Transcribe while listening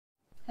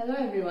Hello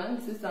everyone,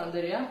 this is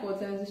Soundarya, 4th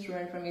semester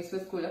student from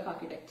EWSA School of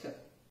Architecture.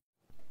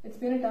 It's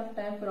been a tough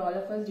time for all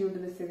of us due to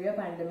the severe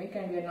pandemic,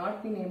 and we have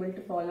not been able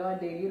to follow our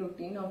daily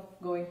routine of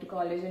going to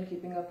college and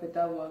keeping up with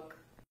our work.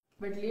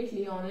 But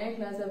lately, online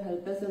classes have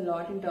helped us a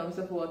lot in terms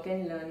of work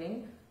and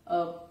learning.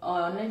 Our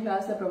online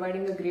classes are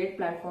providing a great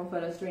platform for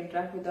us to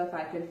interact with our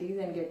faculties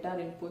and get our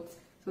inputs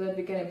so that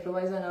we can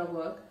improvise on our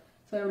work.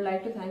 So I would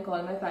like to thank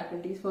all my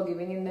faculties for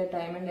giving in their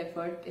time and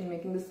effort in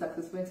making this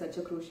successful in such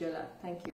a crucial app. Thank you.